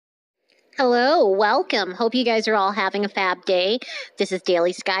Hello, welcome. Hope you guys are all having a fab day. This is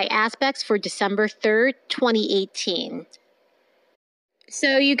Daily Sky Aspects for December 3rd, 2018.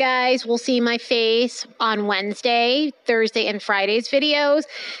 So you guys will see my face on Wednesday, Thursday, and Friday's videos.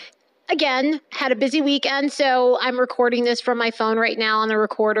 Again, had a busy weekend, so I'm recording this from my phone right now on the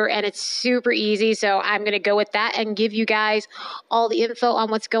recorder, and it's super easy, so I'm going to go with that and give you guys all the info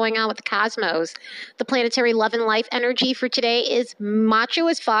on what's going on with the cosmos. The planetary love and life energy for today is macho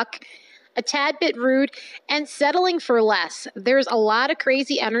as fuck, a tad bit rude, and settling for less. There's a lot of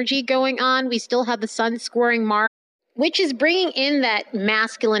crazy energy going on. We still have the sun squaring Mars, which is bringing in that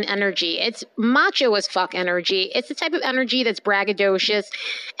masculine energy. It's macho as fuck energy. It's the type of energy that's braggadocious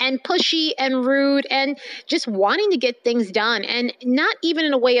and pushy and rude and just wanting to get things done. And not even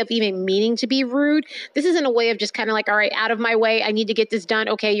in a way of even meaning to be rude. This is in a way of just kind of like, all right, out of my way. I need to get this done.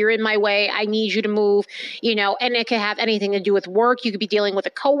 Okay, you're in my way. I need you to move, and it could have anything to do with work. You could be dealing with a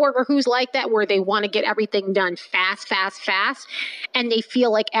coworker who's like that, where they want to get everything done fast, and they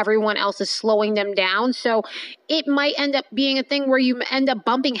feel like everyone else is slowing them down. So it might end up being a thing where you end up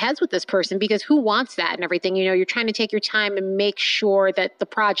bumping heads with this person, because who wants that and everything? You're trying to take your time and make sure that the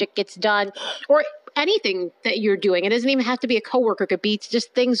project gets done, or anything that you're doing. It doesn't even have to be a coworker. It could be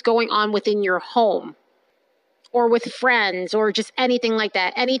just things going on within your home, or with friends, or just anything like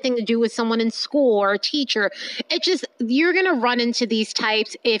that, anything to do with someone in school or a teacher. You're going to run into these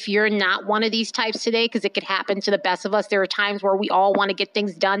types if you're not one of these types today, because it could happen to the best of us. There are times where we all want to get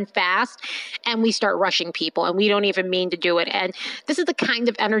things done fast, and we start rushing people, and we don't even mean to do it. And this is the kind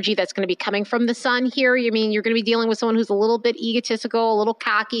of energy that's going to be coming from the sun here. You're going to be dealing with someone who's a little bit egotistical, a little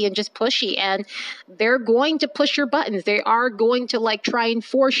cocky, and just pushy, and they're going to push your buttons. They are going to try and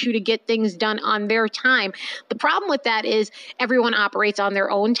force you to get things done on their time. The problem with that is everyone operates on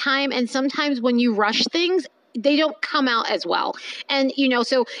their own time, and sometimes when you rush things, they don't come out as well. And,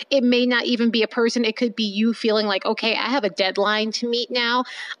 so it may not even be a person. It could be you feeling like, okay, I have a deadline to meet now.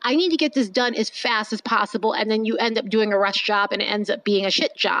 I need to get this done as fast as possible. And then you end up doing a rush job, and it ends up being a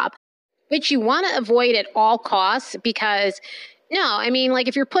shit job, which you want to avoid at all costs. Because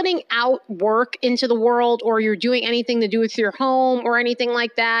if you're putting out work into the world, or you're doing anything to do with your home or anything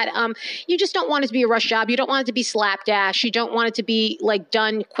like that, you just don't want it to be a rush job. You don't want it to be slapdash. You don't want it to be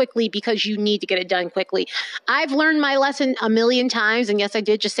done quickly because you need to get it done quickly. I've learned my lesson a million times. And yes, I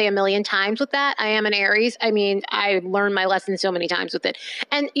did just say a million times with that. I am an Aries. I learned my lesson so many times with it.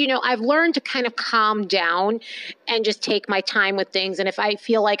 And, I've learned to kind of calm down and just take my time with things. And if I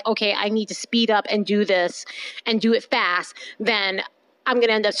feel like, okay, I need to speed up and do this and do it fast, then I'm going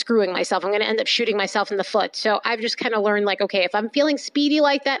to end up screwing myself. I'm going to end up shooting myself in the foot. So I've just kind of learned okay, if I'm feeling speedy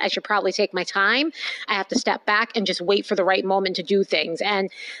like that, I should probably take my time. I have to step back and just wait for the right moment to do things. And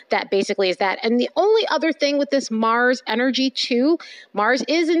that basically is that. And the only other thing with this Mars energy too, Mars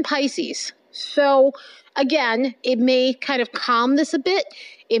is in Pisces. So again, it may kind of calm this a bit.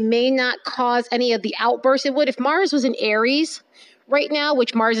 It may not cause any of the outbursts it would if Mars was in Aries right now,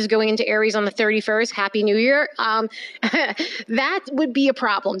 which Mars is going into Aries on the 31st. Happy New Year. That would be a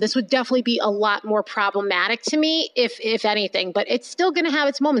problem. This would definitely be a lot more problematic to me, if anything, but it's still going to have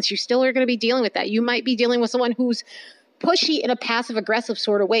its moments. You still are going to be dealing with that. You might be dealing with someone who's pushy in a passive aggressive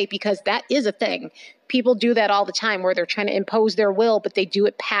sort of way, because that is a thing. People do that all the time, where they're trying to impose their will, but they do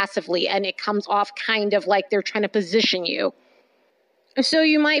it passively, and it comes off kind of like they're trying to position you. So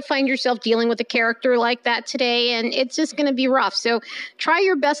you might find yourself dealing with a character like that today, and it's just going to be rough. So try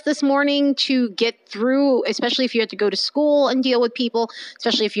your best this morning to get through, especially if you have to go to school and deal with people,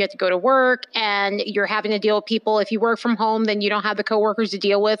 especially if you have to go to work and you're having to deal with people. If you work from home, then you don't have the coworkers to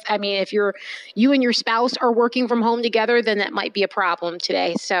deal with. If you and your spouse are working from home together, then that might be a problem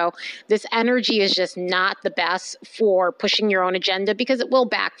today. So this energy is just not the best for pushing your own agenda, because it will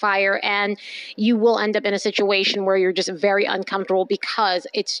backfire, and you will end up in a situation where you're just very uncomfortable because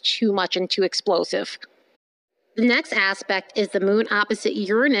it's too much and too explosive. The next aspect is the moon opposite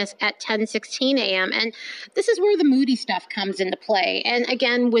Uranus at 10:16 a.m. And this is where the moody stuff comes into play. And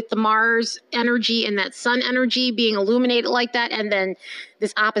again, with the Mars energy and that sun energy being illuminated like that, and then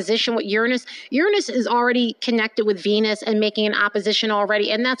this opposition with Uranus. Uranus is already connected with Venus and making an opposition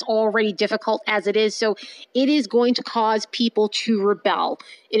already, and that's already difficult as it is. So it is going to cause people to rebel.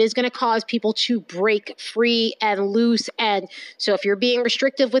 It is going to cause people to break free and loose. And so if you're being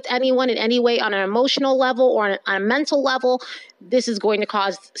restrictive with anyone in any way on an emotional level or on a mental level, this is going to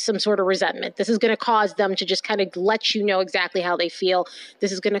cause some sort of resentment. This is going to cause them to just kind of let you know exactly how they feel.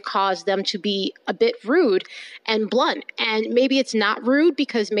 This is going to cause them to be a bit rude and blunt. And maybe it's not rude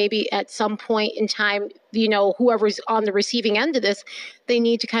because maybe at some point in time, you know, whoever's on the receiving end of this, they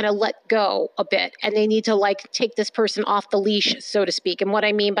need to kind of let go a bit and they need to like take this person off the leash, so to speak. And what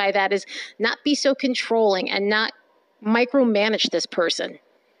I mean by that is not be so controlling and not micromanage this person.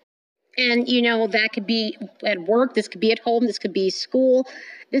 And, you know, that could be at work, this could be at home, this could be school,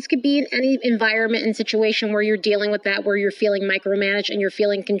 this could be in any environment and situation where you're dealing with that, where you're feeling micromanaged and you're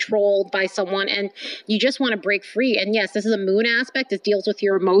feeling controlled by someone and you just want to break free. And yes, this is a moon aspect. It deals with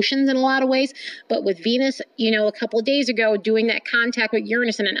your emotions in a lot of ways. But with Venus, you know, a couple of days ago, doing that contact with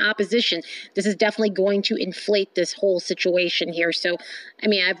Uranus in an opposition, this is definitely going to inflate this whole situation here. So, I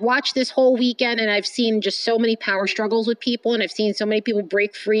mean, I've watched this whole weekend and I've seen just so many power struggles with people and I've seen so many people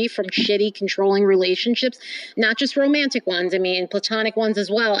break free from shitty, controlling relationships, not just romantic ones, I mean, platonic ones as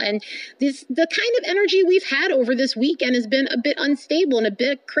well. And the kind of energy we've had over this weekend has been a bit unstable and a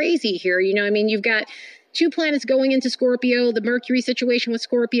bit crazy here. You know, I mean, you've got 2 planets going into Scorpio, the Mercury situation with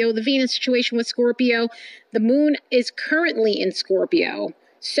Scorpio, the Venus situation with Scorpio. The moon is currently in Scorpio.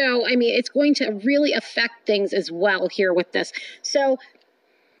 So, I mean, it's going to really affect things as well here with this. So,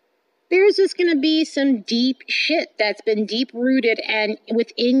 there's just going to be some deep shit that's been deep rooted and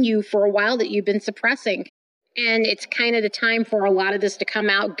within you for a while that you've been suppressing. And it's kind of the time for a lot of this to come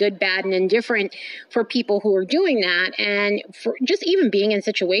out, good, bad, and indifferent for people who are doing that. And for just even being in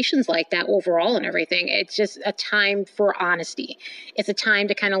situations like that overall and everything, it's just a time for honesty. It's a time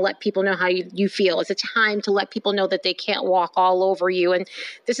to kind of let people know how you feel. It's a time to let people know that they can't walk all over you. And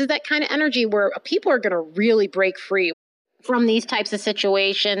this is that kind of energy where people are going to really break free from these types of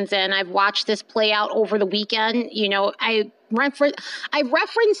situations. And I've watched this play out over the weekend. You know, I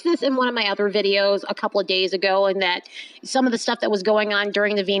referenced this in one of my other videos a couple of days ago, and that some of the stuff that was going on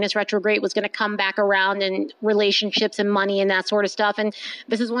during the Venus retrograde was going to come back around in relationships and money and that sort of stuff. And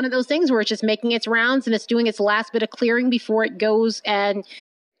this is one of those things where it's just making its rounds and it's doing its last bit of clearing before it goes and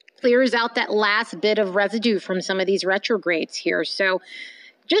clears out that last bit of residue from some of these retrogrades here. So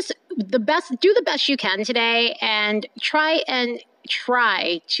just do the best you can today and try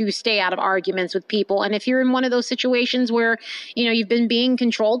to stay out of arguments with people. And if you're in one of those situations where, you know, you've been being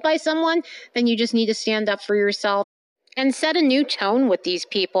controlled by someone, then you just need to stand up for yourself and set a new tone with these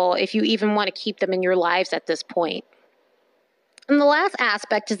people if you even want to keep them in your lives at this point. And the last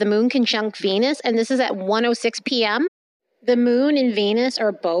aspect is the moon conjunct Venus, and this is at 1:06 p.m. The moon and Venus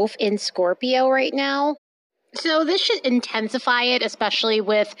are both in Scorpio right now. So this should intensify it, especially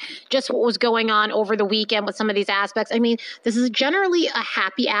with just what was going on over the weekend with some of these aspects. I mean, this is generally a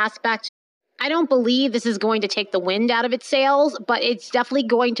happy aspect. I don't believe this is going to take the wind out of its sails, but it's definitely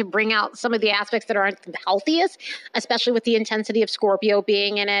going to bring out some of the aspects that aren't the healthiest, especially with the intensity of Scorpio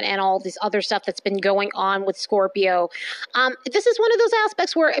being in it and all this other stuff that's been going on with Scorpio. This is one of those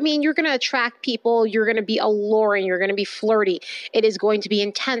aspects where, I mean, you're going to attract people, you're going to be alluring, you're going to be flirty. It is going to be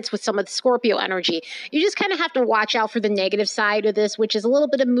intense with some of the Scorpio energy. You just kind of have to watch out for the negative side of this, which is a little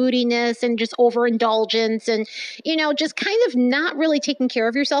bit of moodiness and just overindulgence and, you know, just kind of not really taking care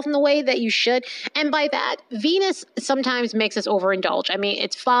of yourself in the way that you should. And by that, Venus sometimes makes us overindulge. I mean,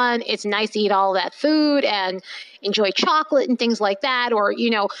 it's fun. It's nice to eat all that food and enjoy chocolate and things like that, or, you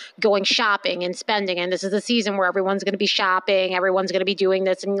know, going shopping and spending. And this is the season where everyone's going to be shopping. Everyone's going to be doing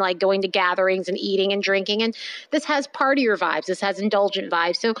this and like going to gatherings and eating and drinking. And this has partier vibes. This has indulgent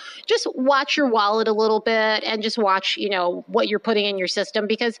vibes. So just watch your wallet a little bit and just watch, you know, what you're putting in your system,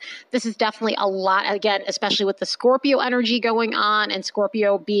 because this is definitely a lot, again, especially with the Scorpio energy going on and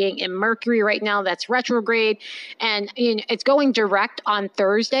Scorpio being in Mercury right now, that's retrograde. And you know, it's going direct on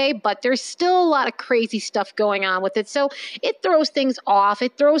Thursday, but there's still a lot of crazy stuff going on with it. So it throws things off.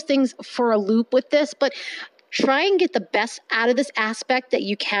 It throws things for a loop with this, but try and get the best out of this aspect that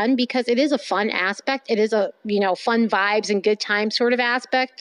you can, because it is a fun aspect. It is a, you know, fun vibes and good time sort of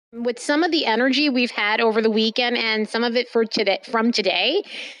aspect. With some of the energy we've had over the weekend and some of it for today, from today,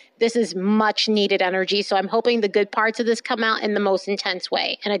 this is much needed energy. So I'm hoping the good parts of this come out in the most intense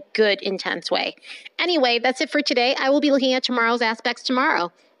way, in a good, intense way. Anyway, that's it for today. I will be looking at tomorrow's aspects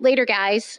tomorrow. Later, guys.